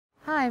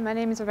Hi, my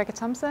name is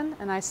Thompson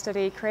and I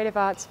study Creative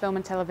Arts, Film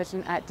and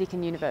Television at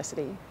Deakin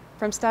University.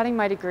 From starting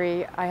my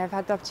degree, I have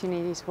had the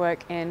opportunity to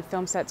work in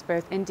film sets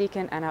both in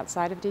Deakin and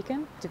outside of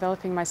Deakin,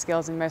 developing my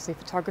skills in mostly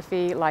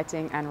photography,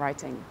 lighting and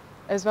writing.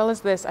 As well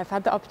as this, I've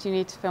had the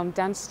opportunity to film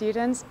dance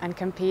students and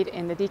compete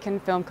in the Deakin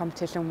Film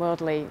Competition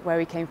Worldly, where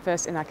we came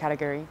first in our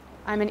category.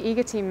 I'm an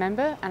eager team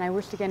member and I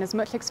wish to gain as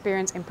much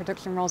experience in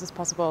production roles as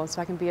possible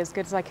so I can be as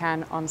good as I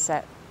can on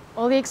set.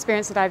 All the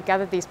experience that I've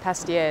gathered these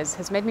past years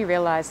has made me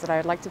realize that I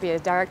would like to be a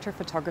director of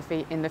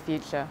photography in the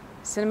future.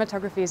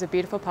 Cinematography is a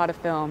beautiful part of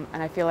film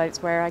and I feel like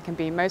it's where I can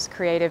be most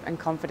creative and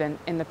confident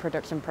in the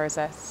production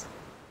process.